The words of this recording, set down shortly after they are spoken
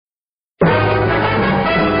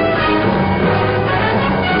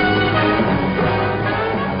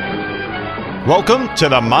Welcome to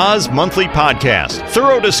the Moz Monthly Podcast.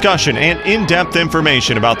 Thorough discussion and in-depth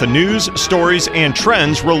information about the news, stories, and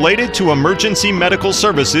trends related to emergency medical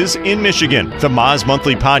services in Michigan. The Moz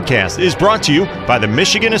Monthly Podcast is brought to you by the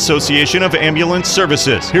Michigan Association of Ambulance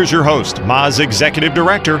Services. Here's your host, Moz Executive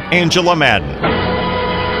Director, Angela Madden.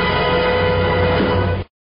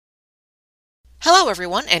 Hello,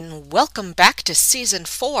 everyone, and welcome back to Season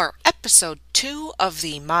 4, Episode 2 of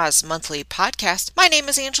the Moz Monthly Podcast. My name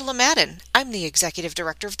is Angela Madden. I'm the Executive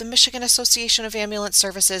Director of the Michigan Association of Ambulance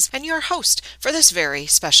Services and your host for this very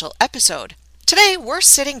special episode. Today, we're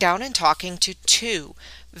sitting down and talking to two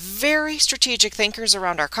very strategic thinkers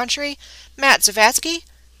around our country, Matt Zavadsky,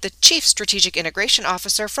 the Chief Strategic Integration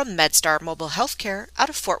Officer from MedStar Mobile Healthcare out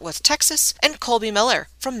of Fort Worth, Texas, and Colby Miller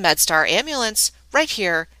from MedStar Ambulance right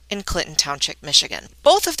here in Clinton Township, Michigan.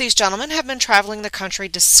 Both of these gentlemen have been traveling the country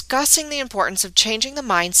discussing the importance of changing the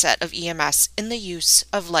mindset of EMS in the use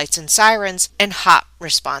of lights and sirens and hot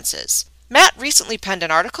responses. Matt recently penned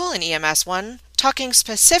an article in EMS One talking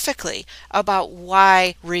specifically about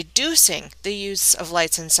why reducing the use of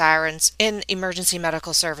lights and sirens in emergency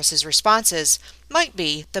medical services responses might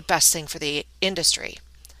be the best thing for the industry.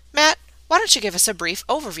 Matt, why don't you give us a brief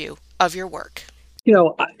overview of your work? You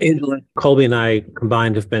know, Angela, Colby and I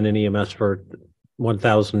combined have been in EMS for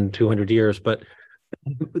 1,200 years, but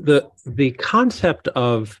the concept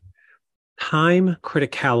of time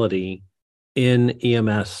criticality in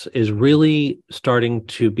EMS is really starting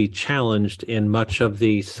to be challenged in much of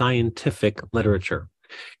the scientific literature.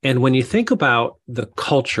 And when you think about the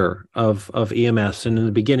culture of EMS, and in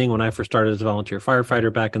the beginning, when I first started as a volunteer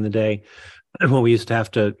firefighter back in the day, when we used to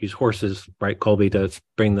have to use horses, right, Colby, to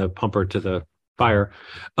bring the pumper to the fire,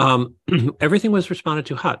 everything was responded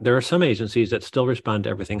to hot. There are some agencies that still respond to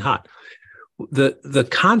everything hot. The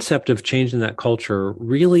concept of changing that culture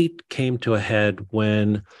really came to a head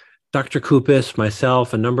when Dr. Kupis,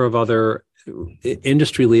 myself, a number of other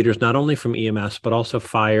industry leaders, not only from EMS, but also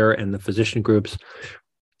fire and the physician groups,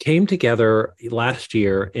 came together last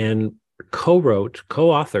year and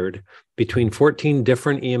co-authored between 14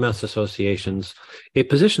 different EMS associations, a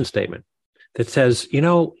position statement that says, you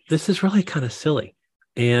know, this is really kind of silly.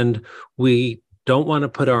 And we don't want to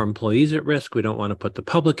put our employees at risk. We don't want to put the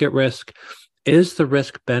public at risk. Is the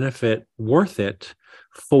risk benefit worth it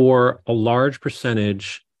for a large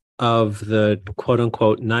percentage of the quote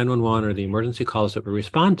unquote 911 or the emergency calls that we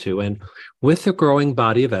respond to? And with the growing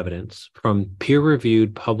body of evidence from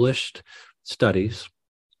peer-reviewed published studies,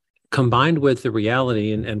 combined with the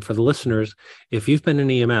reality, and for the listeners, if you've been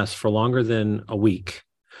in EMS for longer than a week,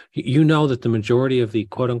 you know that the majority of the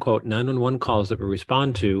quote unquote 911 calls that we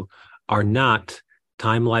respond to are not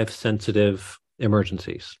time life sensitive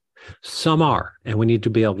emergencies. Some are, and we need to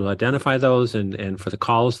be able to identify those. And for the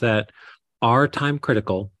calls that are time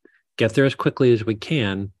critical, get there as quickly as we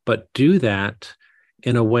can, but do that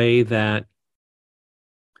in a way that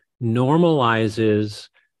normalizes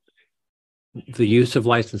the use of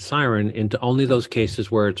lights and siren into only those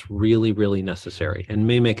cases where it's really, really necessary and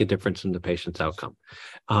may make a difference in the patient's outcome.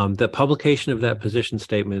 The publication of that position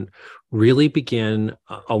statement really began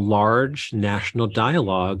a large national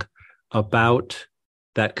dialogue about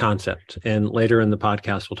that concept. And later in the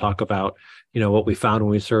podcast, we'll talk about, you know, what we found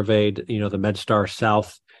when we surveyed, you know, the MedStar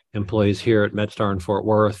South employees here at MedStar in Fort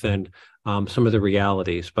Worth and some of the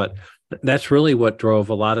realities. But that's really what drove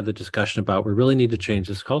a lot of the discussion about we really need to change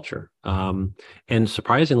this culture. And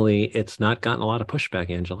surprisingly, it's not gotten a lot of pushback,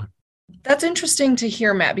 Angela. That's interesting to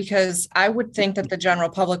hear, Matt, because I would think that the general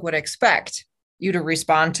public would expect you to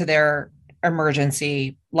respond to their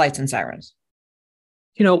emergency lights and sirens.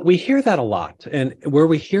 You know, we hear that a lot. And where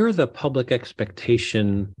we hear the public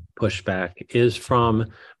expectation pushback is from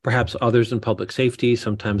perhaps others in public safety,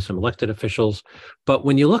 sometimes some elected officials. But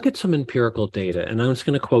when you look at some empirical data, and I'm just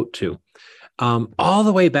going to quote two, all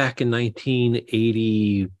the way back in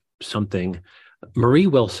 1980 something, Marie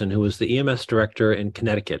Wilson, who was the EMS director in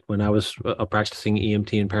Connecticut, when I was a practicing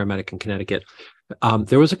EMT and paramedic in Connecticut,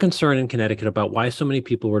 there was a concern in Connecticut about why so many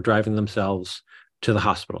people were driving themselves to the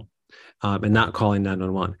hospital and not calling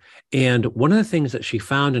 911. And one of the things that she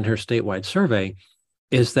found in her statewide survey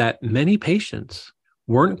is that many patients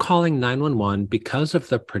weren't calling 911 because of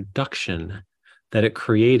the production that it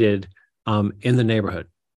created in the neighborhood.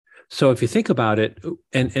 So if you think about it,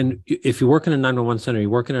 and if you work in a 911 center, you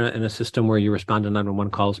work in a system where you respond to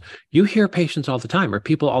 911 calls, you hear patients all the time, or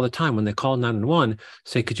people all the time when they call 911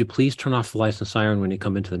 say, could you please turn off the lights and siren when you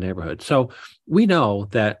come into the neighborhood? So we know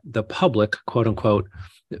that the public, quote unquote,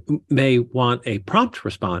 may want a prompt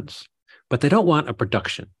response, but they don't want a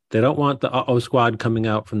production. They don't want the uh-oh squad coming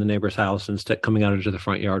out from the neighbor's house and coming out into the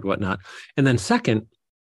front yard, whatnot. And then second,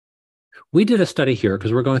 We did a study here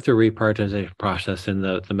because we're going through a reprioritization process in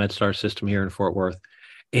the MedStar system here in Fort Worth.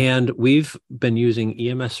 And we've been using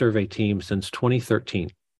EMS survey teams since 2013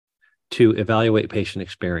 to evaluate patient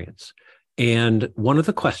experience. And one of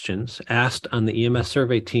the questions asked on the EMS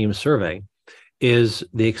survey team survey is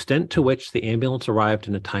the extent to which the ambulance arrived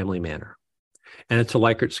in a timely manner. And it's a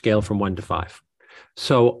Likert scale from 1 to 5.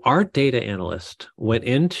 So our data analyst went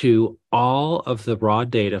into all of the raw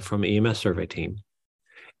data from EMS survey team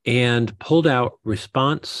and pulled out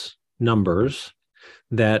response numbers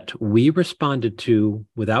that we responded to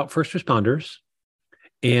without first responders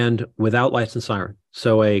and without lights and siren.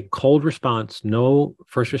 So a cold response, no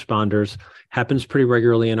first responders, happens pretty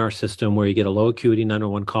regularly in our system where you get a low acuity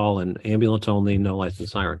 911 call and ambulance only, no lights and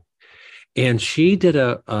siren. And she did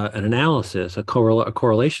an analysis, a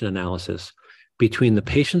correlation analysis between the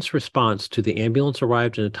patient's response to the ambulance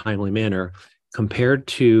arrived in a timely manner compared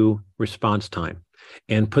to response time,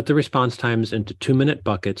 and put the response times into 2-minute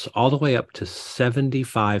buckets all the way up to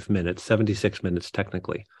 75 minutes, 76 minutes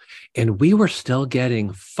technically. And we were still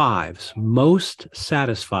getting 5s, most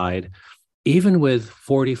satisfied, even with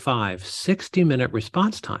 45, 60-minute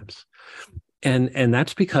response times. And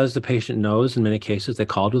that's because the patient knows in many cases they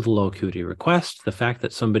called with a low acuity request. The fact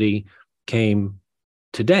that somebody came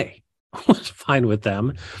today was fine with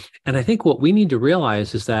them. And I think what we need to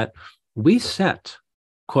realize is that we set,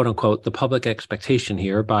 quote unquote, the public expectation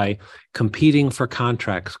here by competing for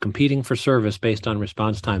contracts, competing for service based on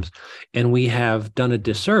response times. And we have done a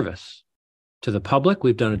disservice to the public.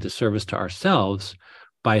 We've done a disservice to ourselves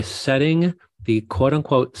by setting the quote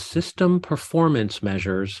unquote system performance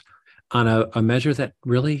measures on a measure that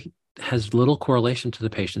really has little correlation to the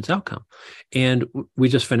patient's outcome. And we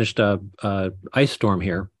just finished a ice storm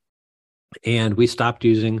here, and we stopped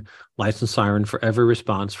using lights and siren for every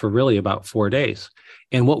response for really about 4 days.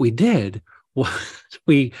 And what we did was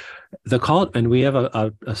we're a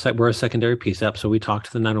secondary PSAP, so we talked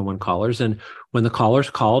to the 911 callers. And when the callers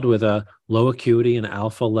called with a low acuity, an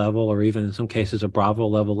alpha level, or even in some cases a Bravo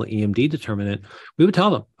level EMD determinant, we would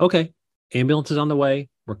tell them, okay, ambulance is on the way.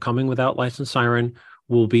 We're coming without lights and siren.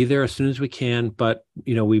 We'll be there as soon as we can, but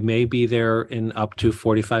we may be there in up to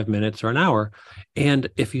 45 minutes or an hour. And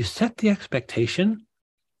if you set the expectation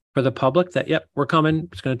for the public that, yep, we're coming,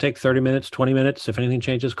 it's going to take 30 minutes, 20 minutes. If anything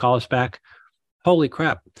changes, call us back. Holy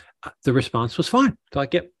crap. The response was fine. They're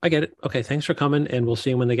like, yep, I get it. Okay, thanks for coming, and we'll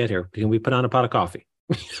see you when they get here. Can we put on a pot of coffee?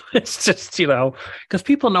 It's just, because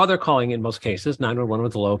people know they're calling in most cases 911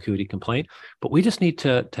 with a low acuity complaint, but we just need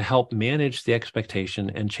to help manage the expectation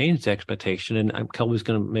and change the expectation. And Kelby's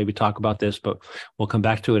going to maybe talk about this, but we'll come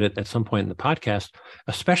back to it at some point in the podcast,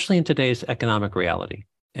 especially in today's economic reality.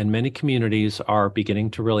 And many communities are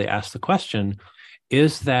beginning to really ask the question,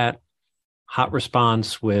 is that hot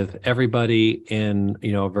response with everybody in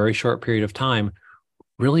a very short period of time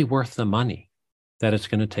really worth the money that it's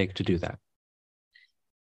going to take to do that?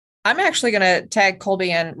 I'm actually going to tag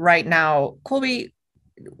Colby in right now. Colby,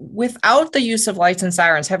 without the use of lights and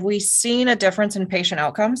sirens, have we seen a difference in patient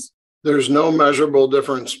outcomes? There's no measurable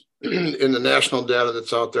difference in the national data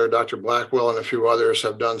that's out there. Dr. Blackwell and a few others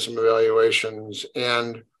have done some evaluations,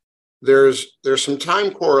 and there's some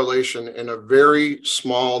time correlation in a very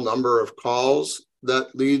small number of calls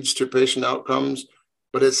that leads to patient outcomes,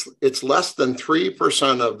 but it's less than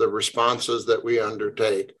 3% of the responses that we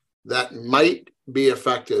undertake that might be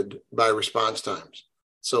affected by response times.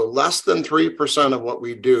 So less than 3% of what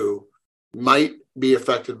we do might be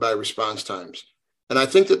affected by response times. And I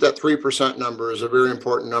think that 3% number is a very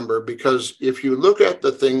important number, because if you look at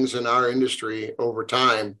the things in our industry over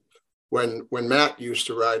time, when Matt used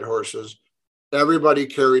to ride horses, everybody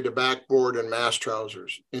carried a backboard and mask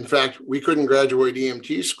trousers. In fact, we couldn't graduate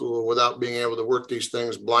EMT school without being able to work these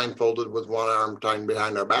things blindfolded with one arm tied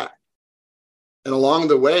behind our back. And along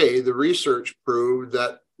the way, the research proved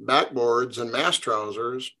that backboards and mask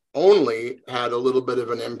trousers only had a little bit of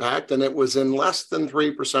an impact, and it was in less than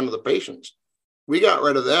 3% of the patients. We got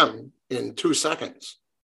rid of them in 2 seconds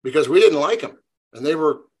because we didn't like them, and they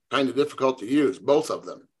were kind of difficult to use, both of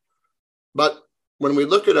them. But when we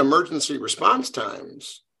look at emergency response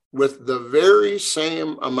times with the very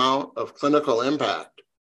same amount of clinical impact,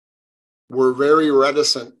 we're very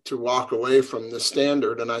reticent to walk away from the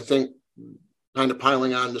standard. And I think, kind of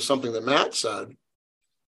piling on to something that Matt said,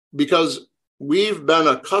 because we've been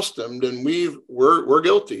accustomed, and we're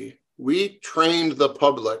guilty. We trained the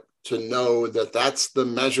public to know that that's the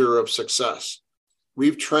measure of success.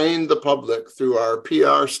 We've trained the public through our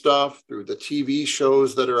PR stuff, through the TV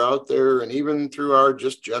shows that are out there, and even through our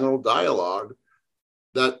just general dialogue,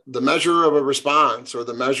 that the measure of a response or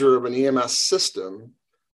the measure of an EMS system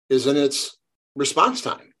is in its response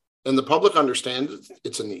time. And the public understands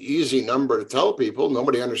it's an easy number to tell people.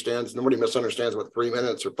 Nobody misunderstands what 3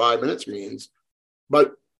 minutes or 5 minutes means.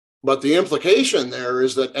 But the implication there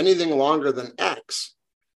is that anything longer than X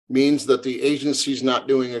means that the agency's not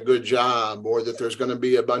doing a good job, or that there's going to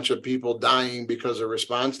be a bunch of people dying because of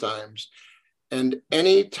response times. And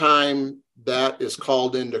any time that is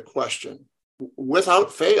called into question,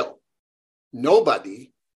 without fail,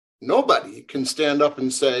 nobody can stand up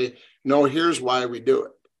and say, no, here's why we do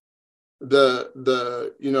it.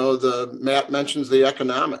 Matt mentions the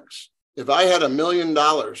economics. If I had $1 million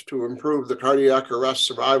to improve the cardiac arrest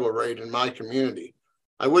survival rate in my community,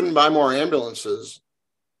 I wouldn't buy more ambulances.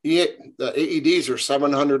 The AEDs are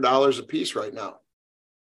 $700 a piece right now.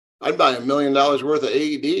 I'd buy $1 million worth of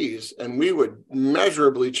AEDs, and we would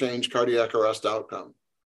measurably change cardiac arrest outcome.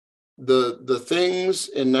 The things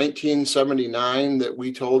in 1979 that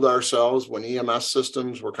we told ourselves when EMS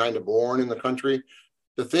systems were kind of born in the country,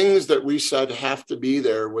 the things that we said have to be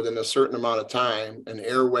there within a certain amount of time, an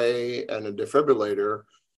airway and a defibrillator,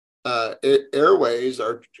 airways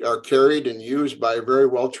are carried and used by very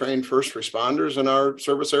well-trained first responders in our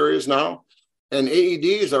service areas now. And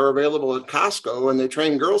AEDs are available at Costco, and they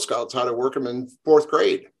train Girl Scouts how to work them in 4th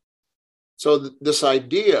grade. So this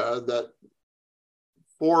idea that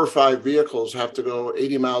 4 or 5 vehicles have to go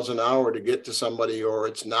 80 miles an hour to get to somebody, or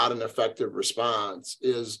it's not an effective response,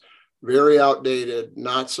 is very outdated,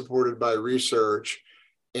 not supported by research.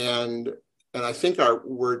 And I think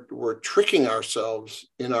we're tricking ourselves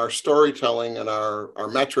in our storytelling and our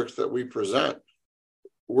metrics that we present.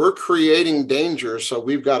 We're creating danger, so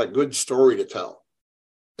we've got a good story to tell.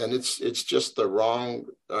 And it's just the wrong,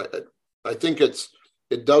 I think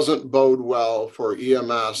it doesn't bode well for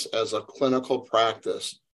EMS as a clinical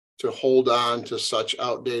practice to hold on to such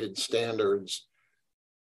outdated standards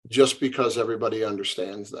just because everybody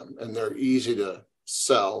understands them and they're easy to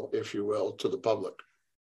sell, if you will, to the public.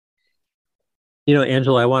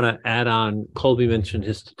 Angela, I want to add on. Colby mentioned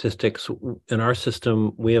his statistics. In our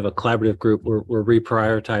system, we have a collaborative group. We're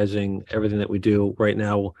reprioritizing everything that we do. Right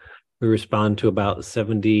now, we respond to about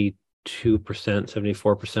 72%,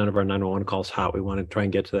 74% of our 911 calls hot. We want to try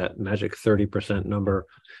and get to that magic 30% number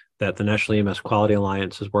that the National EMS Quality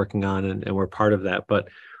Alliance is working on, and we're part of that. But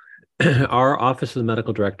our Office of the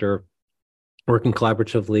Medical Director, working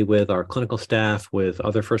collaboratively with our clinical staff, with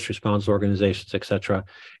other first response organizations, et cetera,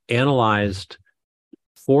 analyzed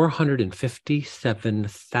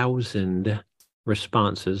 457,000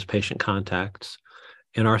 responses, patient contacts,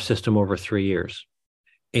 in our system over 3 years.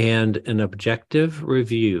 And an objective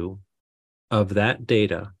review of that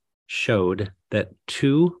data showed that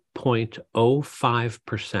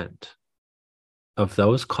 2.05% of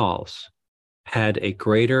those calls had a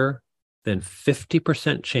greater than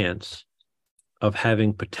 50% chance of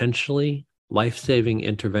having potentially life-saving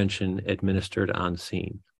intervention administered on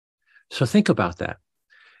scene. So think about that.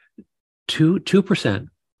 2%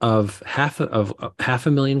 of half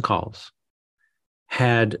a million calls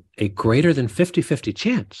had a greater than 50-50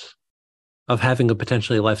 chance of having a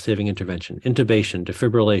potentially life-saving intervention, intubation,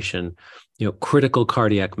 defibrillation, critical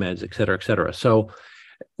cardiac meds, et cetera, et cetera. So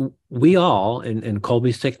we all, and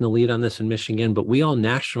Colby's taking the lead on this in Michigan, but we all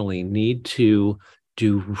nationally need to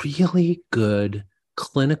do really good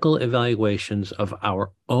clinical evaluations of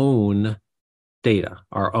our own data,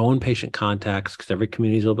 our own patient contacts, because every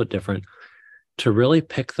community is a little bit different, to really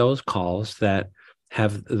pick those calls that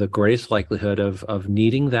have the greatest likelihood of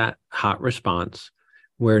needing that hot response,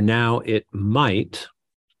 where now it might,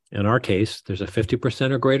 in our case, there's a 50%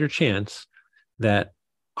 or greater chance that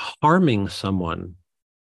harming someone,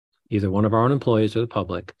 either one of our own employees or the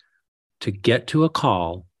public, to get to a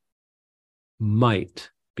call might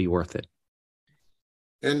be worth it.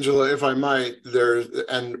 Angela, if I might,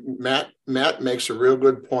 Matt makes a real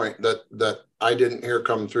good point that I didn't hear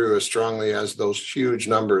come through as strongly as those huge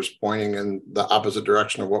numbers pointing in the opposite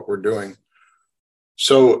direction of what we're doing.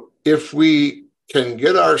 So if we can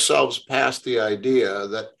get ourselves past the idea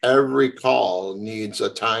that every call needs a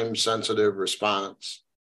time-sensitive response,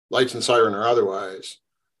 lights and siren or otherwise,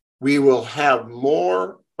 we will have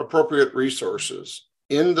more appropriate resources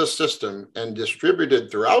in the system and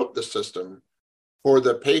distributed throughout the system for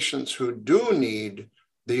the patients who do need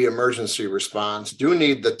the emergency response, do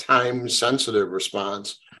need the time-sensitive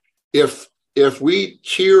response. If we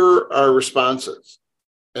tier our responses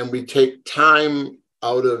and we take time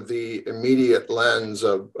out of the immediate lens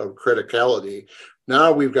of criticality,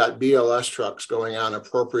 now we've got BLS trucks going on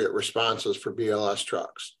appropriate responses for BLS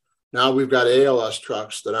trucks. Now we've got ALS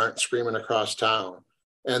trucks that aren't screaming across town.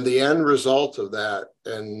 And the end result of that,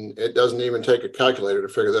 and it doesn't even take a calculator to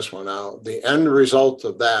figure this one out, the end result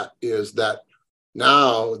of that is that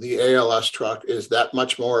Now the ALS truck is that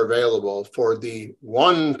much more available for the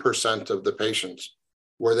 1% of the patients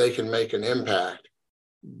where they can make an impact.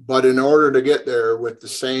 But in order to get there with the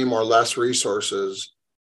same or less resources,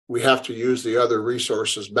 we have to use the other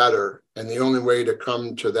resources better. And the only way to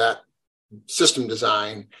come to that system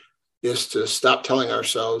design is to stop telling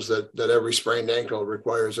ourselves that every sprained ankle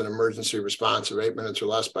requires an emergency response of 8 minutes or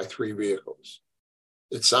less by 3 vehicles.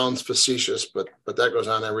 It sounds facetious, but that goes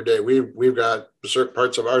on every day. We've got certain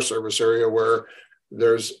parts of our service area where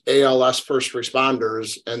there's ALS first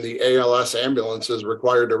responders and the ALS ambulance is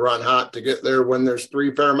required to run hot to get there when there's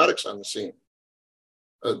 3 paramedics on the scene.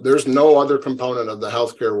 There's no other component of the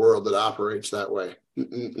healthcare world that operates that way.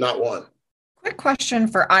 Not one. Quick question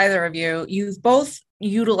for either of you. You've both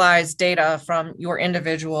utilized data from your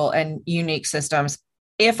individual and unique systems.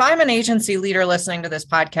 If I'm an agency leader listening to this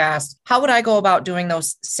podcast, how would I go about doing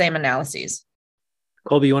those same analyses?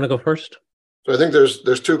 Colby, you want to go first? So I think there's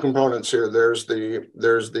 2 components here. There's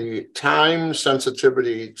the time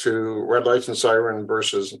sensitivity to red lights and siren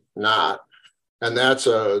versus not. And that's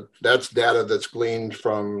data that's gleaned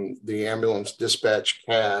from the ambulance dispatch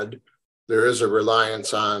CAD. There is a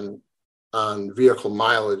reliance on vehicle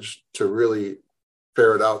mileage to really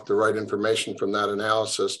ferret out the right information from that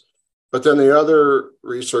analysis. But then the other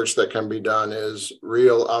research that can be done is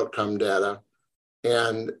real outcome data.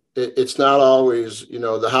 And it's not always,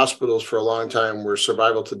 the hospitals for a long time were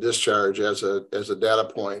survival to discharge as a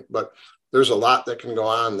data point, but there's a lot that can go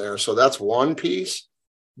on there. So that's one piece.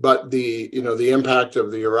 But the impact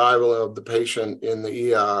of the arrival of the patient in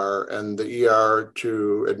the ER and the ER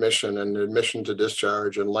to admission and admission to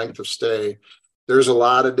discharge and length of stay, there's a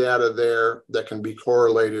lot of data there that can be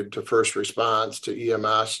correlated to first response, to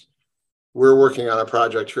EMS. We're working on a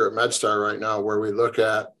project here at MedStar right now where we look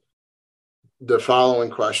at the following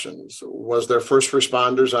questions. Was there first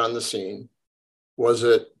responders on the scene? Was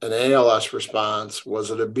it an ALS response?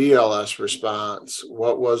 Was it a BLS response?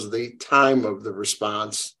 What was the time of the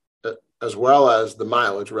response, as well as the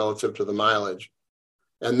mileage relative to the mileage?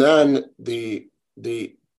 And then the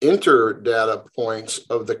inter data points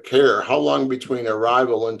of the care. How long between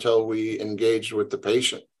arrival until we engaged with the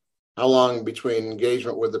patient? How long between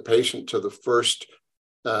engagement with the patient to the first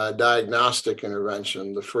diagnostic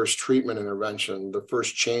intervention, the first treatment intervention, the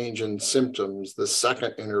first change in symptoms, the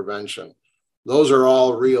second intervention? Those are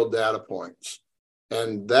all real data points.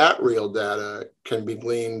 And that real data can be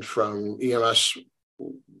gleaned from EMS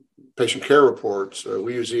patient care reports.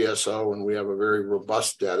 We use ESO, and we have a very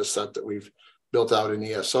robust data set that we've built out in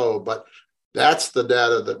ESO, but that's the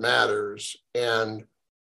data that matters. And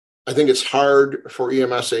I think it's hard for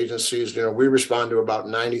EMS agencies. We respond to about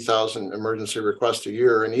 90,000 emergency requests a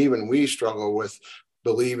year, and even we struggle with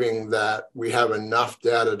believing that we have enough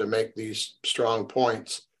data to make these strong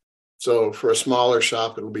points. So for a smaller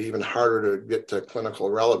shop, it'll be even harder to get to clinical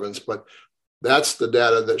relevance, but that's the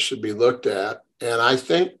data that should be looked at. And I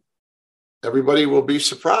think everybody will be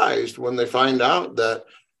surprised when they find out that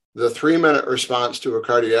the 3-minute response to a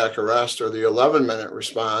cardiac arrest or the 11-minute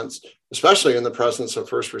response, especially in the presence of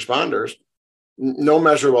first responders, no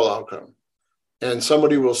measurable outcome. And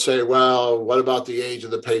somebody will say, well, what about the age of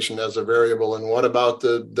the patient as a variable? And what about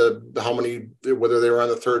the how many, whether they were on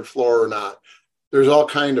the 3rd floor or not? There's all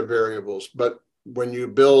kinds of variables, but when you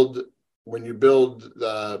build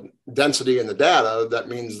the density in the data, that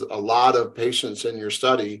means a lot of patients in your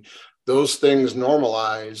study. Those things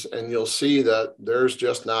normalize, and you'll see that there's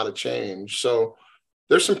just not a change. So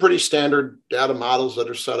there's some pretty standard data models that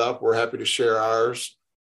are set up. We're happy to share ours.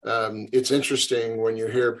 It's interesting when you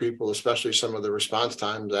hear people, especially some of the response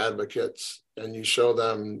times advocates, and you show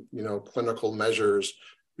them, clinical measures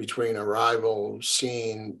between arrival,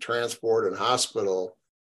 scene, transport, and hospital.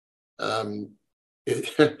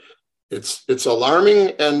 It's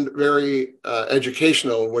alarming and very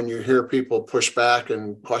educational when you hear people push back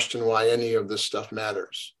and question why any of this stuff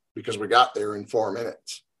matters, because we got there in 4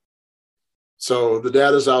 minutes. So the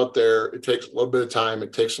data's out there. It takes a little bit of time.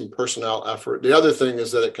 It takes some personnel effort. The other thing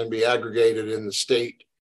is that it can be aggregated in the state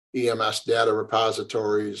EMS data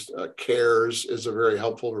repositories. CARES is a very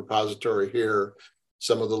helpful repository here.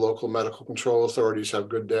 Some of the local medical control authorities have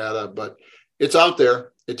good data, but it's out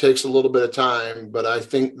there. It takes a little bit of time, but I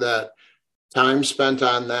think that time spent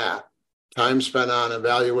on that, time spent on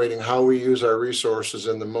evaluating how we use our resources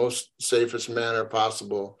in the most safest manner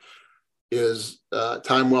possible is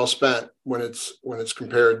time well spent when it's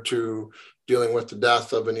compared to dealing with the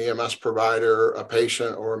death of an EMS provider, a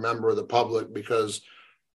patient, or a member of the public, because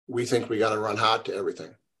we think we got to run hot to everything.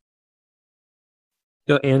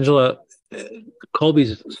 Angela,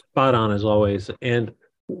 Colby's spot on as always. And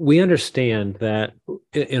we understand that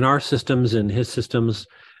in our systems and his systems,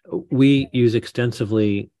 we use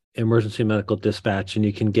extensively emergency medical dispatch, and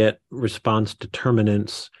you can get response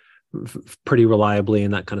determinants pretty reliably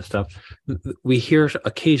and that kind of stuff. We hear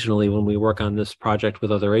occasionally when we work on this project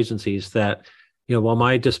with other agencies that, well,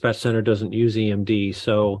 my dispatch center doesn't use EMD,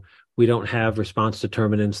 so we don't have response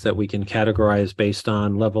determinants that we can categorize based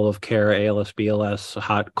on level of care, ALS, BLS,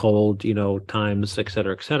 hot, cold, times, et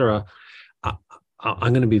cetera, et cetera.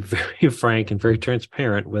 I'm going to be very frank and very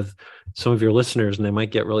transparent with some of your listeners, and they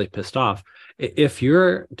might get really pissed off. If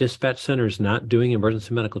your dispatch center is not doing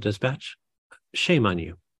emergency medical dispatch, shame on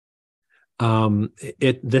you.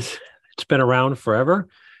 It's been around forever,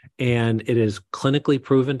 and it is clinically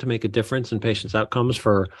proven to make a difference in patients' outcomes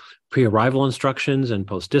for pre-arrival instructions and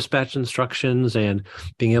post-dispatch instructions, and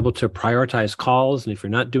being able to prioritize calls. And if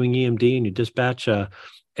you're not doing EMD and you dispatch a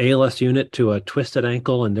ALS unit to a twisted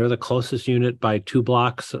ankle, and they're the closest unit by 2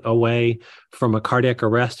 blocks away from a cardiac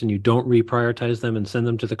arrest, and you don't reprioritize them and send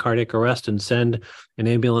them to the cardiac arrest and send an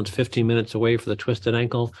ambulance 15 minutes away for the twisted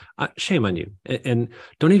ankle, shame on you. And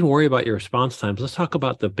don't even worry about your response times. Let's talk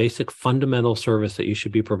about the basic fundamental service that you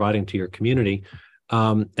should be providing to your community,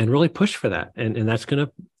 and really push for that. And that's going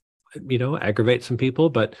to, aggravate some people,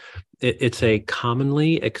 but it's a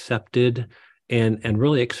commonly accepted and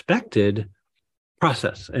really expected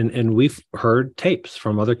process. And we've heard tapes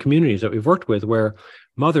from other communities that we've worked with where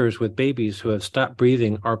mothers with babies who have stopped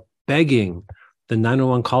breathing are begging the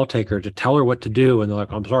 911 call taker to tell her what to do. And they're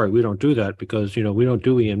like, I'm sorry, we don't do that because, we don't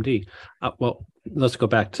do EMD. Well, let's go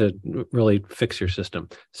back to really fix your system.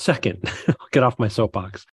 Second, get off my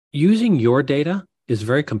soapbox. Using your data is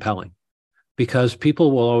very compelling, because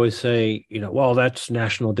people will always say, well, that's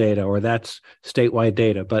national data or that's statewide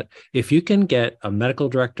data. But if you can get a medical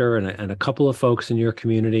director and a couple of folks in your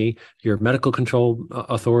community, your medical control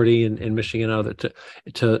authority in Michigan,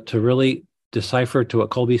 to really decipher, to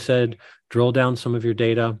what Colby said, drill down some of your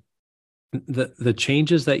data, the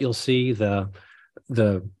changes that you'll see, the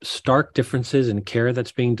stark differences in care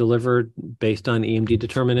that's being delivered based on EMD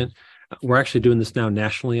determinant. We're actually doing this now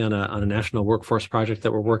nationally on a national workforce project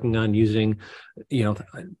that we're working on, using,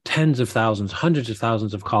 tens of thousands, hundreds of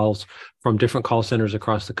thousands of calls from different call centers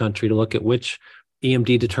across the country to look at which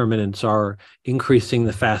EMD determinants are increasing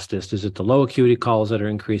the fastest. Is it the low acuity calls that are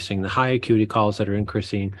increasing, the high acuity calls that are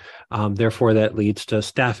increasing? Therefore, that leads to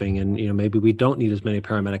staffing. And, maybe we don't need as many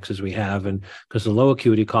paramedics as we have, and because the low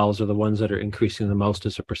acuity calls are the ones that are increasing the most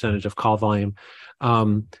as a percentage of call volume.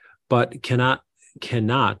 But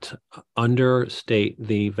cannot understate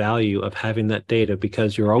the value of having that data,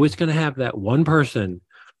 because you're always going to have that one person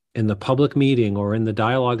in the public meeting or in the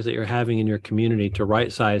dialogues that you're having in your community to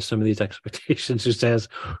right size some of these expectations, who says,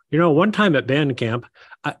 one time at band camp,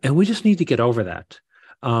 and we just need to get over that.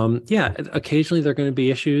 Occasionally there are going to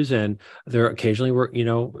be issues, and occasionally we're,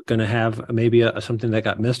 going to have maybe something that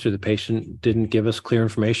got missed, or the patient didn't give us clear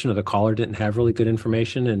information, or the caller didn't have really good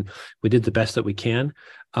information, and we did the best that we can.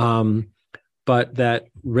 But that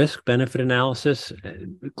risk-benefit analysis,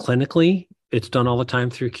 clinically, it's done all the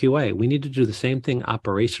time through QA. We need to do the same thing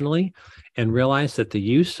operationally, and realize that the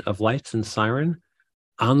use of lights and siren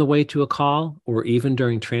on the way to a call or even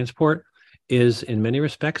during transport is, in many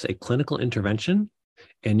respects, a clinical intervention.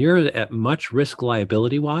 And you're at much risk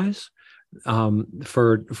liability-wise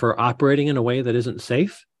for operating in a way that isn't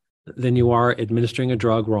safe than you are administering a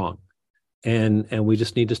drug wrong. And we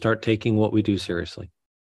just need to start taking what we do seriously.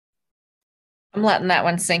 I'm letting that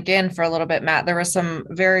one sink in for a little bit, Matt. There were some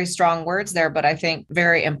very strong words there, but I think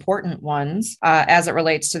very important ones as it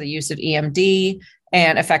relates to the use of EMD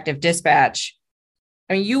and effective dispatch.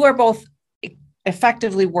 I mean, you are both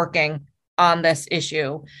effectively working on this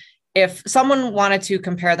issue. If someone wanted to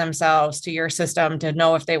compare themselves to your system to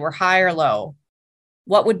know if they were high or low,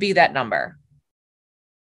 what would be that number?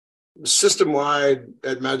 System-wide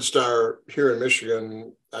at MedStar here in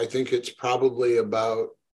Michigan, I think it's probably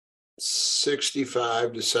about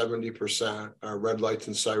 65 to 70% are red lights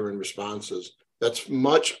and siren responses. That's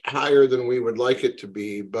much higher than we would like it to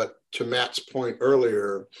be. But to Matt's point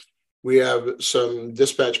earlier, we have some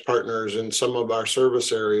dispatch partners in some of our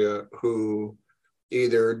service area who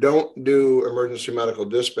either don't do emergency medical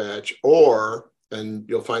dispatch, or, and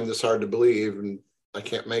you'll find this hard to believe, and I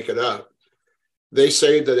can't make it up, they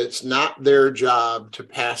say that it's not their job to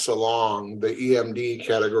pass along the EMD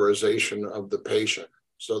categorization of the patient.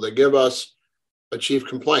 So they give us a chief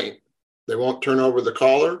complaint. They won't turn over the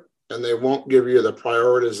caller, and they won't give you the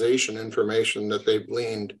prioritization information that they've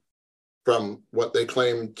gleaned from what they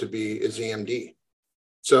claim to be is EMD.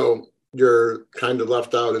 So you're kind of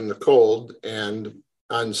left out in the cold, and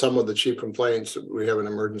on some of the chief complaints, we have an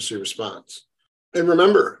emergency response. And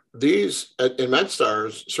remember, these in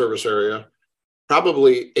MedStar's service area,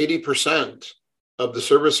 probably 80% of the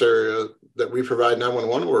service area that we provide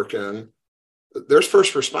 911 work in, there's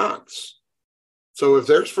first response. So if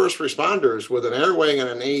there's first responders with an airway and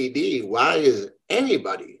an AED, why is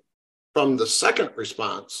anybody from the second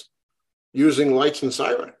response using lights and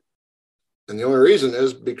siren? And the only reason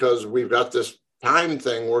is because we've got this time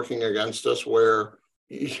thing working against us where,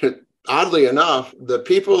 oddly enough, the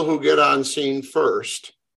people who get on scene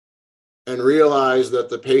first and realize that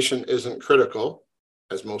the patient isn't critical,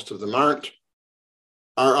 as most of them aren't,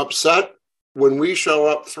 are upset when we show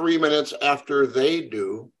up 3 minutes after they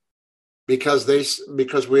do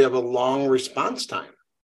because we have a long response time.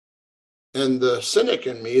 And the cynic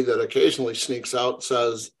in me that occasionally sneaks out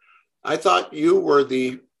says, I thought you were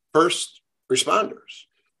the first responders.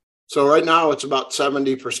 So right now it's about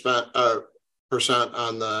 70%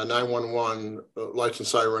 on the 911 lights and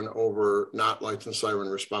siren over not lights and siren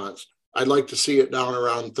response. I'd like to see it down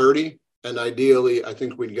around 30, and ideally I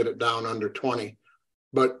think we'd get it down under 20.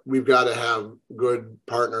 But we've got to have good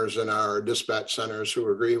partners in our dispatch centers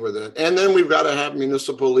who agree with it. And then we've got to have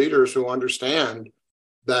municipal leaders who understand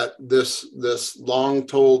that this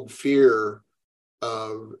long-told fear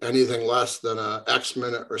of anything less than an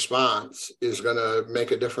X-minute response is going to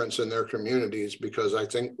make a difference in their communities, because I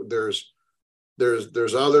think there's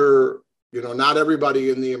other, not everybody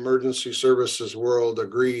in the emergency services world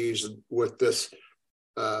agrees with this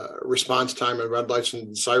response time and red lights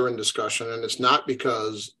and siren discussion. And it's not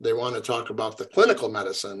because they want to talk about the clinical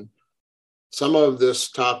medicine. Some of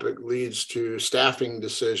this topic leads to staffing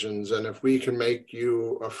decisions. And if we can make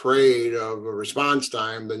you afraid of a response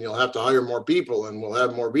time, then you'll have to hire more people, and we'll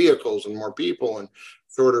have more vehicles and more people and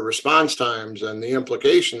shorter response times. And the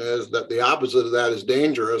implication is that the opposite of that is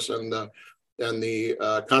dangerous, and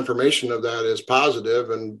the confirmation of that is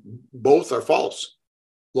positive, and both are false.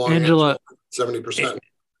 Angela, 70%.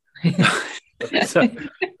 So,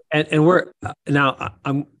 and we're now.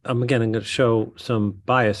 I'm going to show some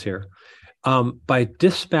bias here. By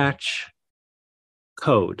dispatch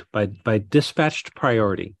code, by dispatched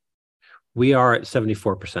priority, we are at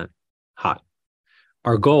 74% hot.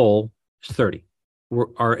 Our goal is 30.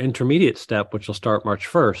 Our intermediate step, which will start March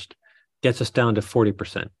 1st, gets us down to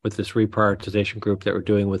 40% with this reprioritization group that we're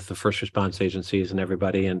doing with the first response agencies and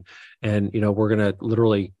everybody. And we're going to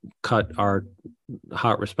literally cut our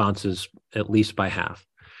hot responses at least by half.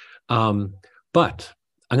 But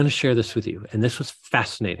I'm going to share this with you. And this was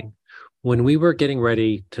fascinating. When we were getting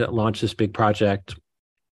ready to launch this big project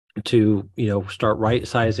to, start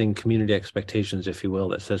right-sizing community expectations, if you will,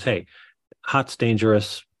 that says, hey, hot's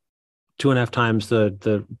dangerous, 2.5 times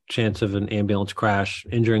the chance of an ambulance crash,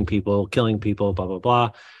 injuring people, killing people, blah,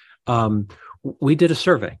 blah, blah. We did a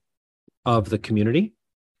survey of the community,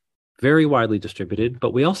 very widely distributed,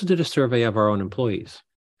 but we also did a survey of our own employees.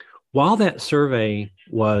 While that survey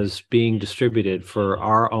was being distributed for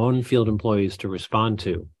our own field employees to respond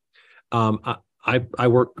to, I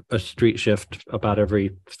work a street shift about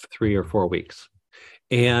every 3 or 4 weeks.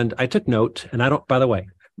 And I took note, and by the way,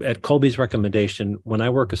 at Colby's recommendation, when I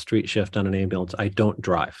work a street shift on an ambulance, I don't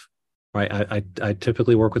drive, right? I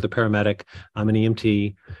typically work with a paramedic. I'm an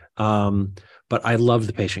EMT, but I love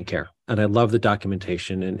the patient care, and I love the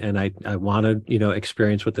documentation, and I want to,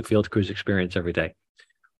 experience what the field crews experience every day.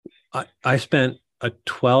 I spent a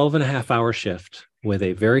 12.5-hour shift with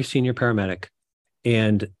a very senior paramedic,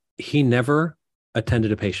 and he never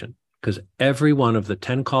attended a patient, because every one of the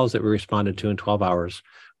 10 calls that we responded to in 12 hours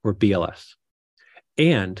were BLS.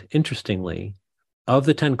 And interestingly, of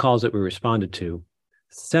the 10 calls that we responded to,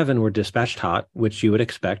 7 were dispatched hot, which you would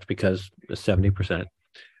expect because 70%.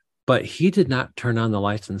 But he did not turn on the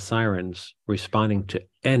lights and sirens responding to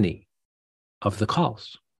any of the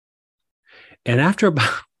calls. And after about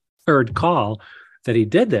the third call that he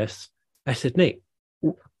did this, I said, Nate,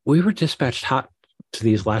 we were dispatched hot to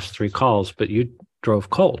these last 3 calls, but you drove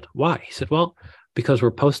cold. Why? He said, well, because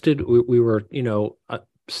we're posted, we were,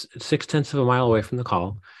 0.6 of a mile away from the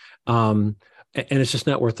call. And it's just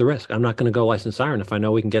not worth the risk. I'm not going to go license siren if I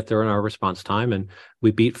know we can get there in our response time. And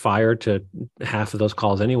we beat fire to half of those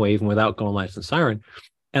calls anyway, even without going license siren.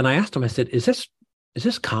 And I asked him, I said, is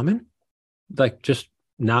this common? Like, just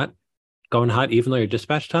not going hot, even though you're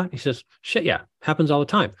dispatched hot? He says, shit, yeah, happens all the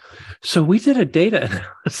time. So we did a data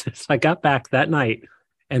analysis. I got back that night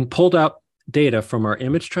and pulled up data from our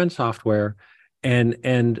image trend software.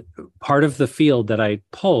 And part of the field that I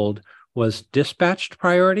pulled was dispatched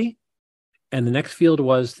priority. And the next field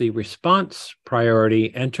was the response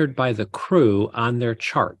priority entered by the crew on their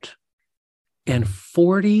chart. And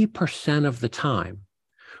 40% of the time,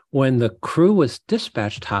 When the crew was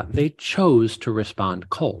dispatched hot, they chose to respond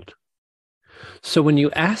cold. So when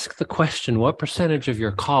you ask the question, what percentage of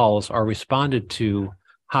your calls are responded to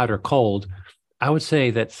hot or cold, I would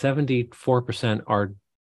say that 74% are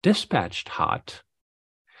dispatched hot,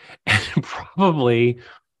 and probably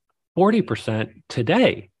 40%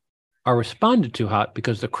 today are responded to hot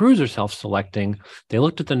because the crews are self-selecting. They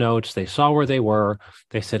looked at the notes, they saw where they were,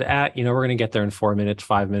 they said, we're going to get there in 4 minutes,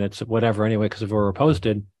 5 minutes, whatever, anyway, because if we were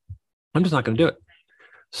posted, I'm just not going to do it.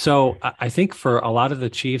 So I think for a lot of the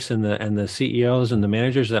chiefs and the CEOs and the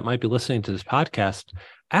managers that might be listening to this podcast,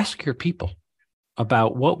 ask your people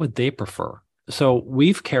about what would they prefer. So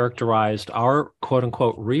we've characterized our quote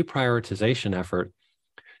unquote reprioritization effort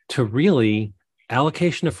to really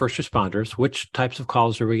allocation of first responders. Which types of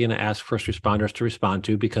calls are we going to ask first responders to respond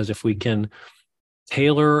to? Because if we can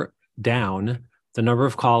tailor down the number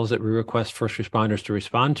of calls that we request first responders to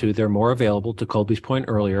respond to, they're more available, to Colby's point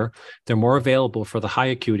earlier. They're more available for the high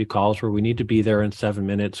acuity calls where we need to be there in 7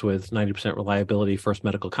 minutes with 90% reliability, first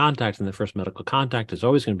medical contact. And the first medical contact is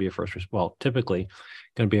always going to be typically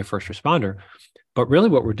going to be a first responder. But really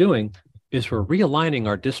what we're doing is we're realigning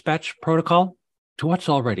our dispatch protocol to what's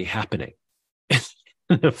already happening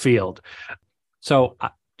in the field. So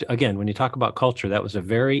again, when you talk about culture, that was a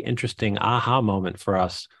very interesting aha moment for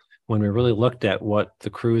us when we really looked at what the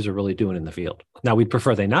crews are really doing in the field. Now, we'd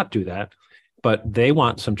prefer they not do that, but they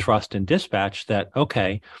want some trust in dispatch that,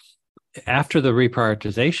 okay, after the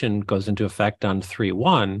reprioritization goes into effect on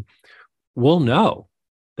 3/1, we'll know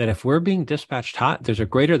that if we're being dispatched hot, there's a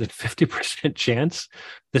greater than 50% chance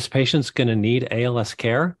this patient's going to need ALS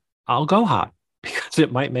care. I'll go hot because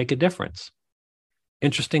it might make a difference.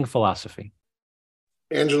 Interesting philosophy.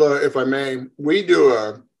 Angela, if I may, we do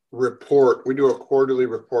a quarterly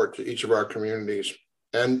report to each of our communities.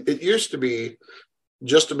 And it used to be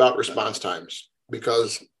just about response times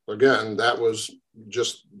because, again, that was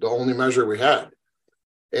just the only measure we had.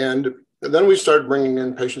 And then we started bringing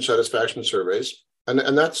in patient satisfaction surveys.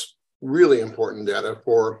 And that's really important data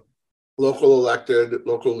for local elected,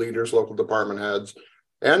 local leaders, local department heads,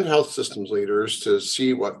 and health systems leaders to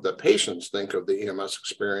see what the patients think of the EMS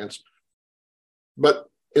experience. But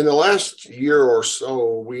in the last year or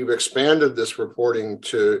so, we've expanded this reporting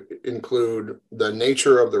to include the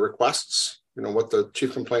nature of the requests, what the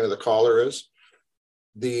chief complaint of the caller is,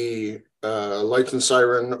 the lights and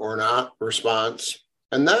siren or not response,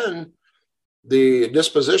 and then the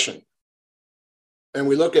disposition. And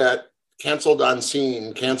we look at canceled on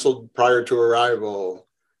scene, canceled prior to arrival,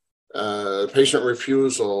 patient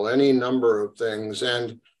refusal, any number of things.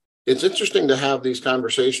 And it's interesting to have these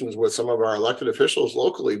conversations with some of our elected officials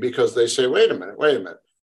locally because they say, wait a minute.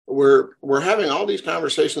 We're having all these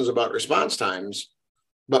conversations about response times,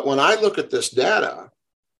 but when I look at this data,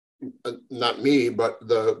 not me, but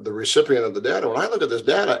the recipient of the data, when I look at this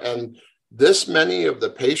data and this many of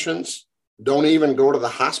the patients don't even go to the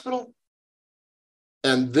hospital,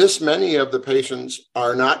 and this many of the patients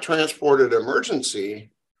are not transported emergency,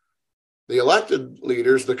 the elected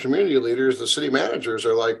leaders, the community leaders, the city managers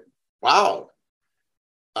are like, wow,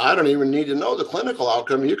 I don't even need to know the clinical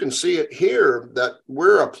outcome. You can see it here that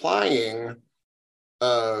we're applying,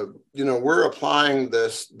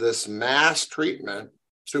 this mass treatment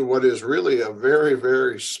to what is really a very,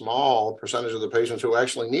 very small percentage of the patients who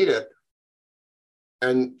actually need it.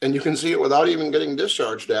 And you can see it without even getting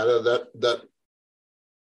discharge data that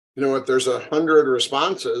if there's 100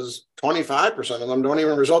 responses, 25% of them don't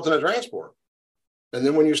even result in a transport. And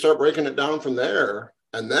then when you start breaking it down from there,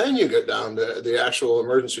 and then you get down to the actual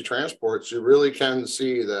emergency transports, you really can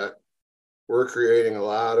see that we're creating a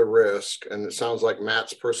lot of risk. And it sounds like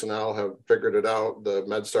Matt's personnel have figured it out. The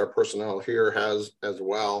MedStar personnel here has as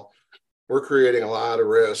well. We're creating a lot of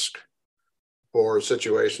risk for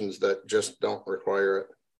situations that just don't require it.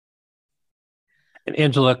 And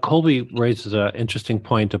Angela, Colby raises an interesting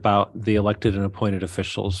point about the elected and appointed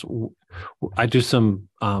officials. I do some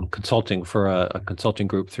consulting for a consulting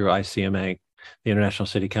group through ICMA, the International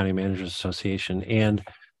City County Managers Association, and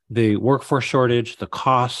the workforce shortage, the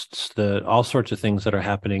costs, all sorts of things that are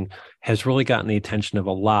happening has really gotten the attention of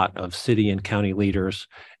a lot of city and county leaders,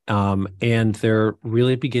 and they're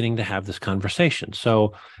really beginning to have this conversation.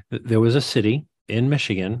 So there was a city in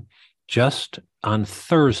Michigan just on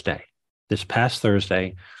Thursday, this past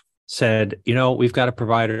Thursday, said, we've got a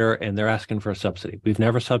provider and they're asking for a subsidy. We've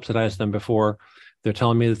never subsidized them before. They're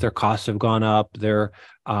telling me that their costs have gone up. Their,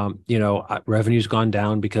 revenue's gone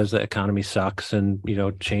down because the economy sucks and,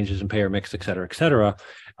 changes in payer mix, et cetera, et cetera.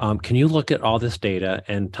 Can you look at all this data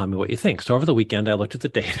and tell me what you think? So over the weekend, I looked at the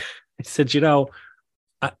data. I said,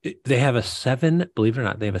 They have believe it or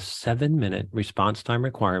not, they have a 7-minute response time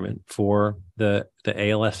requirement for the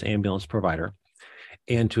ALS ambulance provider.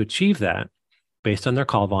 And to achieve that, based on their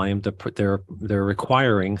call volume, they're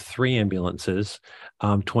requiring 3 ambulances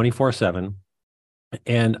 24/7.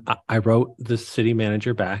 And I wrote the city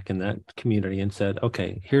manager back in that community and said,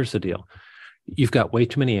 okay, here's the deal. You've got way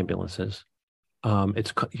too many ambulances.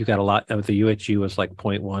 You've got a lot of the UHU is like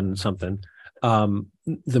 0.1 something.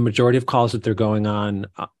 The majority of calls that they're going on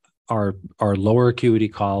are lower acuity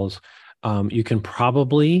calls. You can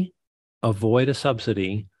probably avoid a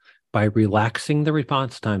subsidy by relaxing the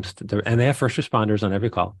response times, and they have first responders on every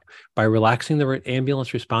call, by relaxing the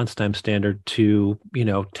ambulance response time standard to,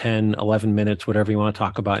 10, 11 minutes, whatever you want to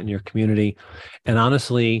talk about in your community, and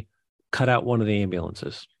honestly, cut out one of the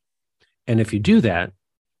ambulances. And if you do that,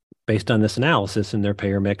 based on this analysis and their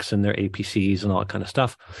payer mix and their APCs and all that kind of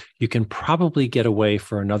stuff, you can probably get away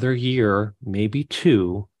for another year, maybe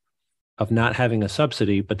 2, of not having a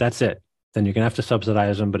subsidy, but that's it. Then you're going to have to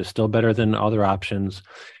subsidize them, but it's still better than other options.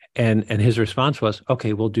 And his response was,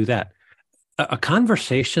 okay, we'll do that. A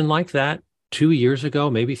conversation like that 2 years ago,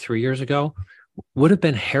 maybe 3 years ago, would have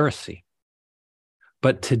been heresy.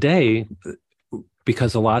 But today,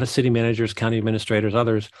 because a lot of city managers, county administrators,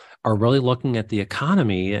 others are really looking at the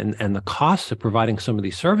economy and the costs of providing some of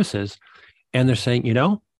these services, and they're saying,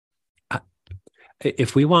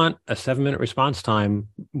 if we want a 7-minute response time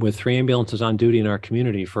with 3 ambulances on duty in our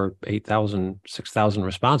community for 8,000, 6,000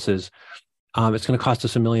 responses, it's going to cost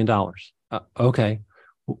us $1 million. Okay,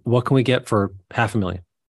 what can we get for $500,000?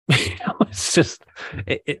 It's just,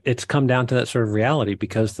 it's come down to that sort of reality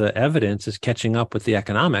because the evidence is catching up with the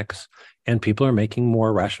economics, and people are making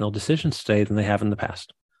more rational decisions today than they have in the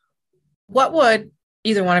past. What would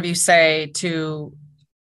either one of you say to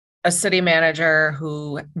a city manager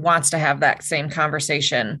who wants to have that same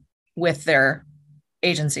conversation with their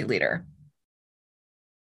agency leader?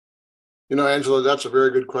 Angela, that's a very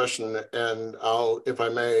good question. And I'll, if I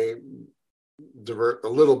may, divert a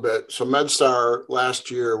little bit. So MedStar last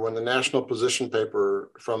year, when the national position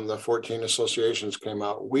paper from the 14 associations came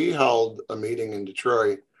out, we held a meeting in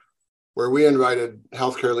Detroit where we invited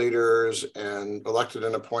healthcare leaders and elected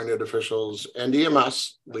and appointed officials and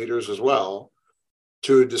EMS leaders as well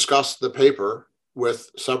to discuss the paper with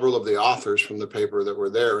several of the authors from the paper that were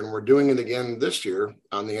there. And we're doing it again this year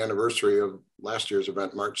on the anniversary of last year's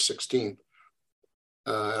event, March 16th.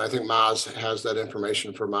 And I think Maz has that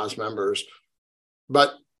information for Maz members.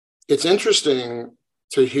 But it's interesting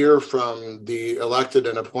to hear from the elected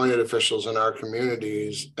and appointed officials in our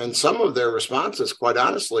communities. And some of their responses, quite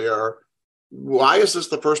honestly, are, why is this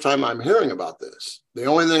the first time I'm hearing about this? The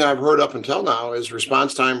only thing I've heard up until now is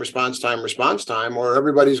response time, or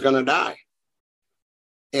everybody's going to die.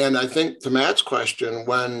 And I think to Matt's question,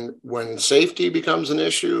 when safety becomes an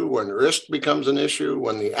issue, when risk becomes an issue,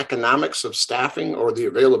 when the economics of staffing or the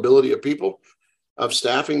availability of people of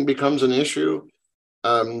staffing becomes an issue,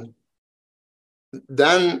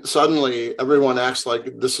 then suddenly everyone acts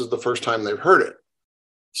like this is the first time they've heard it.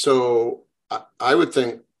 So I would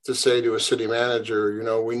think to say to a city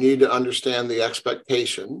manager, we need to understand the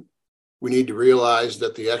expectation. We need to realize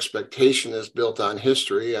that the expectation is built on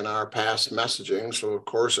history and our past messaging. So of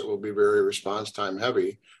course it will be very response time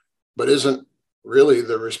heavy, but isn't really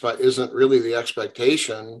the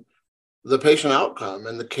expectation the patient outcome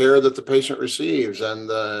and the care that the patient receives and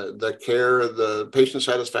the patient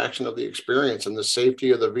satisfaction of the experience and the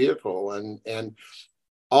safety of the vehicle and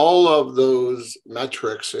all of those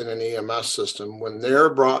metrics in an EMS system, when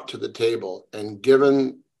they're brought to the table and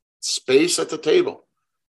given space at the table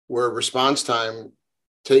where response time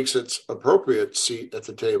takes its appropriate seat at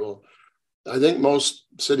the table, I think most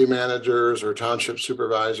city managers or township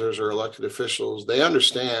supervisors or elected officials, they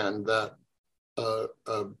understand that a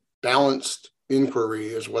balanced inquiry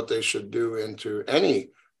is what they should do into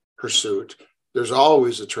any pursuit. There's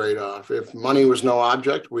always a trade-off. If money was no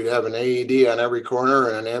object, we'd have an AED on every corner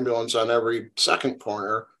and an ambulance on every second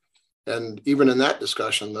corner. And even in that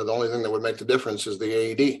discussion, the only thing that would make the difference is the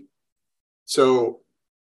AED. So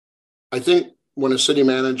I think when a city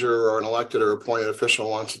manager or an elected or appointed official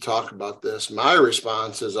wants to talk about this, my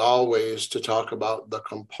response is always to talk about the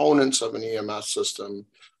components of an EMS system,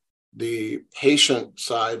 the patient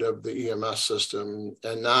side of the EMS system,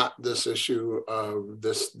 and not this issue of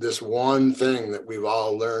this one thing that we've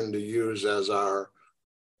all learned to use as our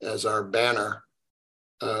banner.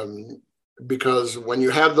 Because when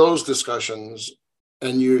you have those discussions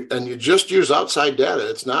and you just use outside data,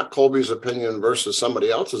 it's not Colby's opinion versus somebody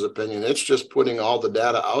else's opinion. It's just putting all the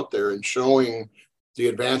data out there and showing the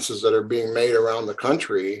advances that are being made around the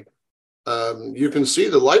country. You can see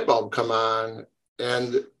the light bulb come on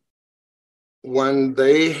And when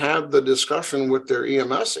they have the discussion with their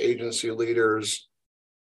EMS agency leaders,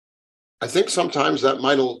 I think sometimes that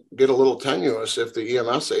might get a little tenuous if the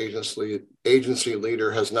EMS agency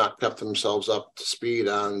leader has not kept themselves up to speed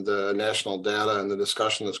on the national data and the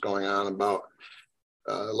discussion that's going on about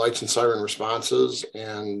lights and siren responses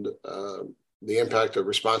and the impact of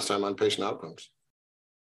response time on patient outcomes.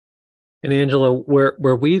 And Angela,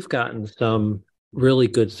 where we've gotten some really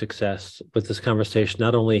good success with this conversation,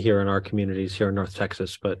 not only here in our communities here in North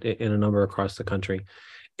Texas, but in a number across the country,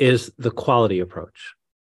 is the quality approach.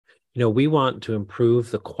 We want to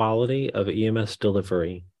improve the quality of EMS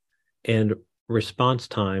delivery, and response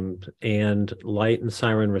times and light and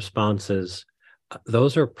siren responses.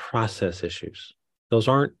 Those are process issues. Those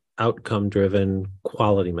aren't outcome-driven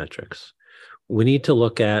quality metrics. We need to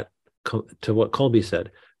look at, to what Colby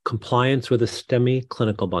said, compliance with a STEMI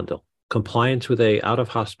clinical bundle, compliance with a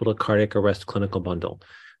out-of-hospital cardiac arrest clinical bundle,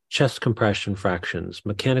 chest compression fractions,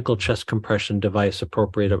 mechanical chest compression device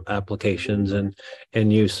appropriate applications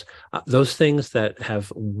and use. Those things that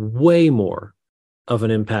have way more of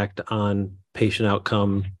an impact on patient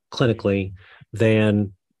outcome clinically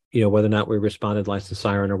than whether or not we responded lights and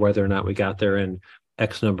siren or whether or not we got there in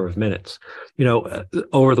X number of minutes.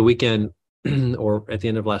 Over the weekend or at the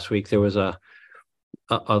end of last week, there was a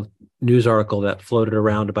news article that floated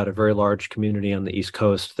around about a very large community on the East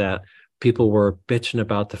Coast that people were bitching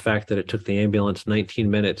about the fact that it took the ambulance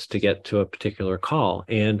 19 minutes to get to a particular call,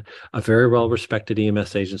 and a very well-respected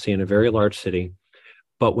EMS agency in a very large city.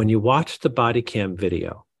 But when you watch the body cam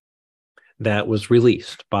video that was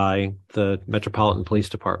released by the Metropolitan Police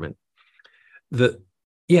Department,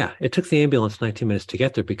 it took the ambulance 19 minutes to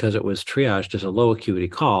get there because it was triaged as a low acuity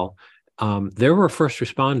call. There were first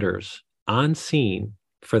responders on scene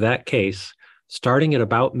for that case, starting at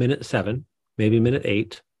about minute 7, maybe minute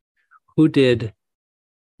 8, who did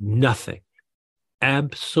nothing,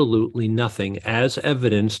 absolutely nothing, as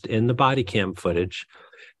evidenced in the body cam footage.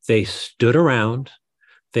 They stood around,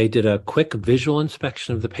 they did a quick visual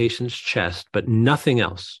inspection of the patient's chest, but nothing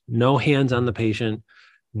else. No hands on the patient,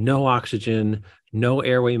 no oxygen, no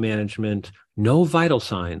airway management, no vital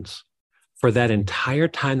signs for that entire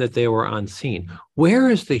time that they were on scene. Where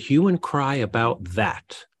is the hue and cry about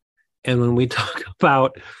that? And when we talk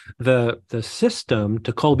about the system,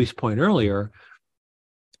 to Colby's point earlier,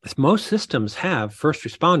 most systems have first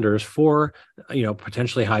responders for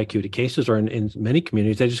potentially high acuity cases, or in many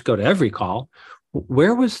communities, they just go to every call.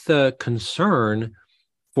 Where was the concern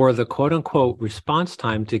for the quote unquote response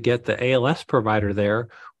time to get the ALS provider there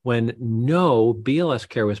when no BLS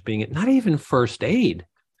care was being, not even first aid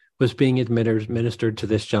was being administered to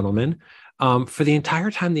this gentleman for the entire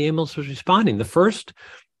time the ambulance was responding? The first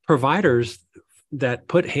providers that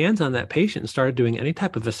put hands on that patient and started doing any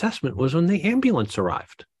type of assessment was when the ambulance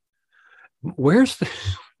arrived. Where's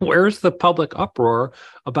the public uproar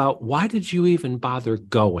about why did you even bother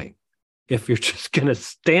going if you're just going to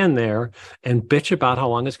stand there and bitch about how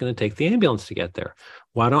long it's going to take the ambulance to get there?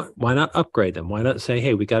 Why not upgrade them? Why not say,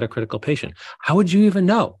 hey, we got a critical patient? How would you even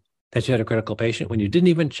know that you had a critical patient when you didn't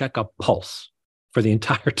even check a pulse for the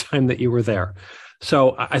entire time that you were there?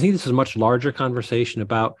 So I think this is a much larger conversation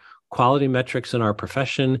about quality metrics in our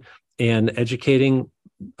profession and educating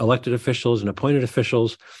elected officials and appointed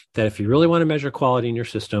officials that if you really want to measure quality in your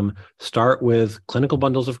system, start with clinical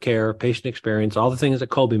bundles of care, patient experience, all the things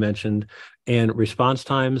that Colby mentioned, and response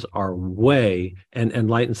times are way, and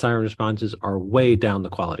light and siren responses are way down the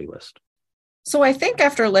quality list. So I think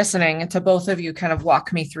after listening to both of you kind of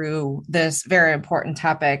walk me through this very important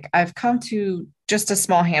topic, I've come to just a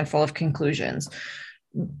small handful of conclusions.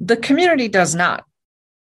 The community does not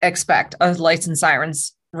expect a lights and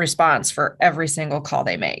sirens response for every single call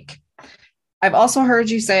they make. I've also heard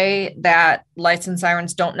you say that lights and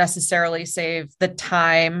sirens don't necessarily save the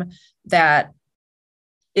time that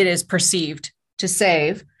it is perceived to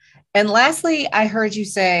save. And lastly, I heard you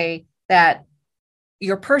say that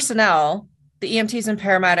your personnel, the EMTs and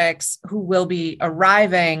paramedics who will be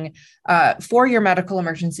arriving for your medical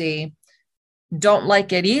emergency, don't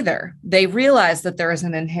like it either. They realize that there is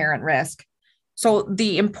an inherent risk. So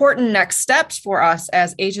the important next steps for us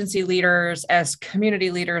as agency leaders, as community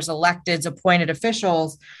leaders, electeds, appointed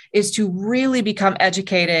officials, is to really become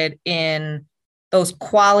educated in those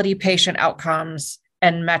quality patient outcomes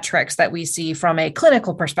and metrics that we see from a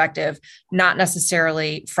clinical perspective, not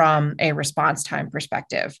necessarily from a response time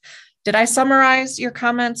perspective. Did I summarize your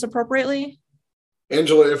comments appropriately?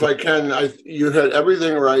 Angela, if I can, you had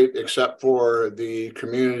everything right except for the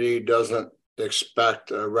community doesn't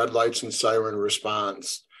expect a red lights and siren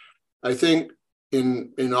response. I think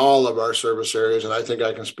in all of our service areas, and I think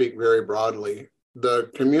I can speak very broadly,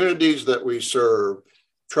 the communities that we serve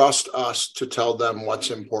trust us to tell them what's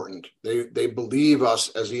important. They believe us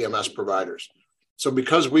as EMS providers. So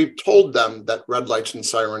because we've told them that red lights and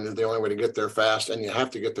siren is the only way to get there fast, and you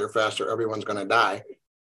have to get there fast or everyone's going to die,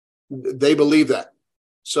 they believe that.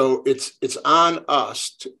 So it's on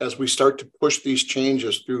us as we start to push these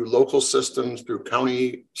changes through local systems, through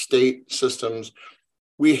county, state systems.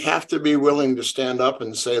 We have to be willing to stand up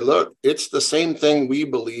and say, look, it's the same thing we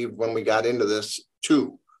believed when we got into this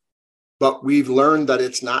too. But we've learned that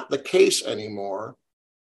it's not the case anymore.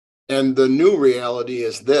 And the new reality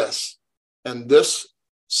is this. And this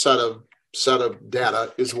set of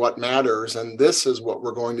data is what matters. And this is what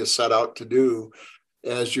we're going to set out to do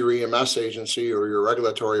as your EMS agency or your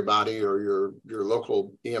regulatory body or your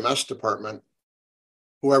local EMS department,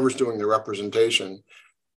 whoever's doing the representation.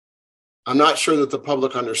 I'm not sure that the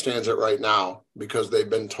public understands it right now because they've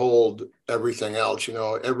been told everything else. You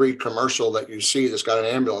know, every commercial that you see that's got an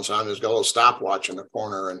ambulance on has got a little stopwatch in the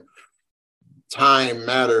corner, and time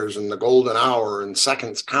matters and the golden hour and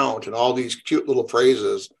seconds count and all these cute little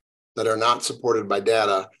phrases that are not supported by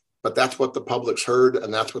data. But that's what the public's heard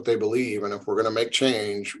and that's what they believe. And if we're going to make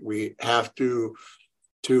change, we have to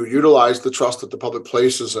utilize the trust that the public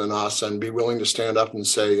places in us and be willing to stand up and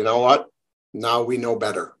say, you know what, now we know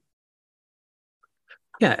better.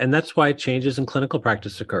 Yeah, and that's why changes in clinical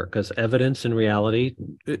practice occur, because evidence and reality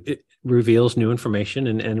it reveals new information,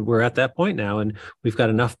 and we're at that point now, and we've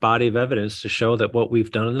got enough body of evidence to show that what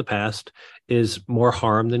we've done in the past is more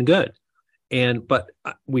harm than good. But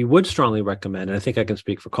we would strongly recommend, and I think I can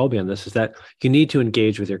speak for Colby on this, is that you need to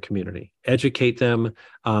engage with your community, educate them,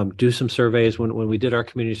 do some surveys. When we did our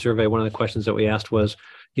community survey, one of the questions that we asked was,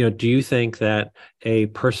 do you think that a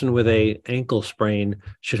person with an ankle sprain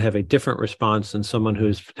should have a different response than someone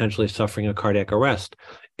who's potentially suffering a cardiac arrest?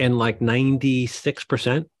 And like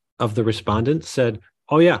 96% of the respondents said,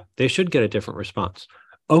 oh yeah, they should get a different response.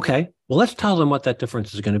 Okay, well, let's tell them what that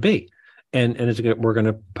difference is going to be. And we're going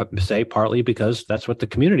to say partly because that's what the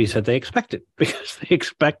community said they expected, because they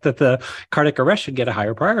expect that the cardiac arrest should get a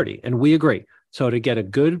higher priority. And we agree. So to get a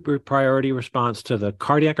good priority response to the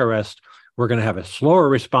cardiac arrest, we're going to have a slower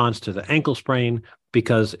response to the ankle sprain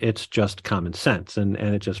because it's just common sense and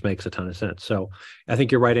it just makes a ton of sense. So I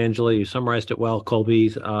think you're right, Angela. You summarized it well.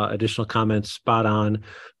 Colby's additional comments spot on.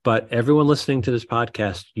 But everyone listening to this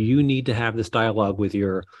podcast, you need to have this dialogue with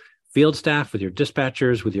your field staff, with your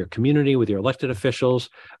dispatchers, with your community, with your elected officials.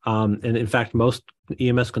 And in fact, most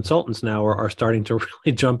EMS consultants now are starting to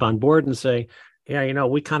really jump on board and say, yeah,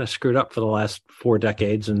 we kind of screwed up for the last 4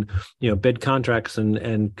 decades and, bid contracts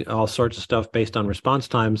and all sorts of stuff based on response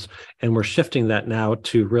times. And we're shifting that now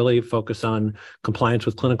to really focus on compliance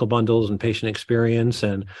with clinical bundles and patient experience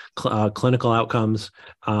and clinical outcomes.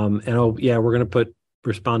 We're going to put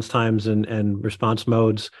response times and response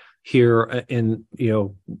modes here in,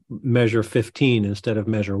 measure 15 instead of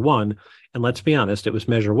measure 1. And let's be honest, it was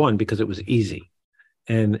measure 1 because it was easy.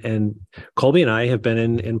 And Colby and I have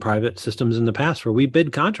been in private systems in the past where we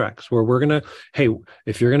bid contracts where we're going to, hey,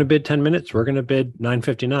 if you're going to bid 10 minutes, we're going to bid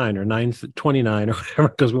 9:59 or 9:29 or whatever,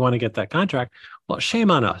 because we want to get that contract. Well,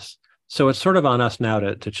 shame on us. So it's sort of on us now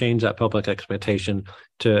to change that public expectation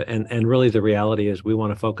and really the reality is we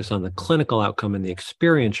want to focus on the clinical outcome and the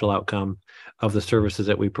experiential outcome of the services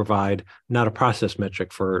that we provide, not a process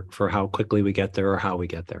metric for how quickly we get there or how we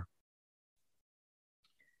get there.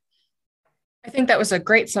 I think that was a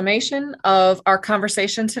great summation of our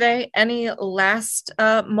conversation today. Any last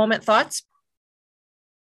moment thoughts?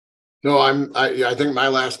 No, I think my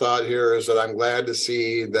last thought here is that I'm glad to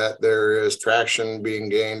see that there is traction being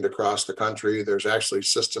gained across the country. There's actually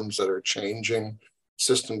systems that are changing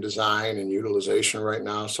system design and utilization right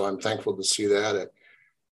now. So I'm thankful to see that.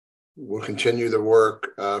 We'll continue the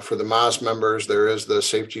work for the MAS members. There is the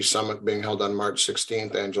Safety Summit being held on March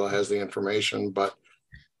 16th. Angela has the information, but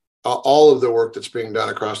all of the work that's being done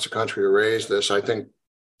across the country to raise this, I think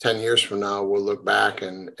 10 years from now, we'll look back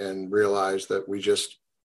and realize that we just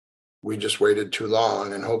waited too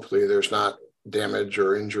long, and hopefully there's not damage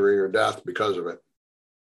or injury or death because of it.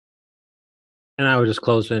 And I would just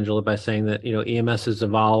close, Angela, by saying that, EMS has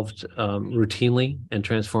evolved routinely and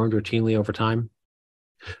transformed routinely over time.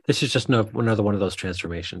 This is just another one of those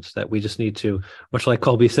transformations that we just need to, much like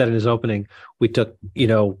Colby said in his opening, we took,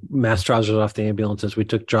 mass trousers off the ambulances, we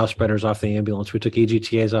took jaw spreaders off the ambulance, we took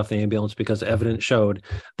EGTAs off the ambulance because evidence showed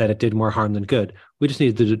that it did more harm than good. We just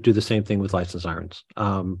need to do the same thing with lights and sirens,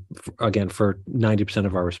 again, for 90%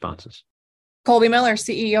 of our responses. Colby Miller,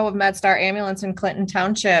 CEO of MedStar Ambulance in Clinton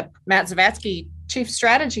Township, Matt Zavatsky, Chief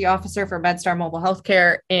Strategy Officer for MedStar Mobile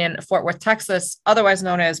Healthcare in Fort Worth, Texas, otherwise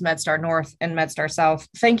known as MedStar North and MedStar South.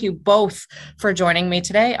 Thank you both for joining me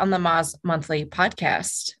today on the Moz Monthly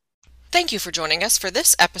Podcast. Thank you for joining us for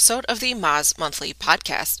this episode of the Moz Monthly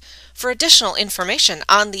Podcast. For additional information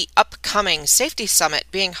on the upcoming Safety Summit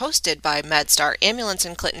being hosted by MedStar Ambulance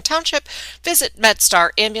in Clinton Township, visit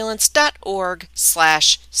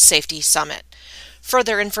medstarambulance.org/safety summit.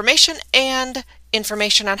 Further information and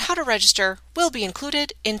information on how to register will be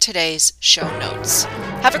included in today's show notes.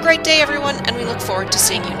 Have a great day, everyone, and we look forward to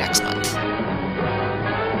seeing you next month.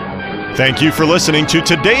 Thank you for listening to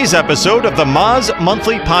today's episode of the Moz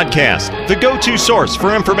Monthly Podcast, the go-to source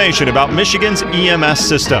for information about Michigan's EMS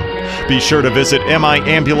system. Be sure to visit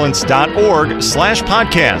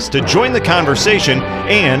miambulance.org/podcast to join the conversation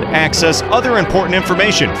and access other important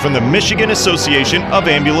information from the Michigan Association of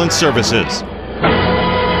Ambulance Services.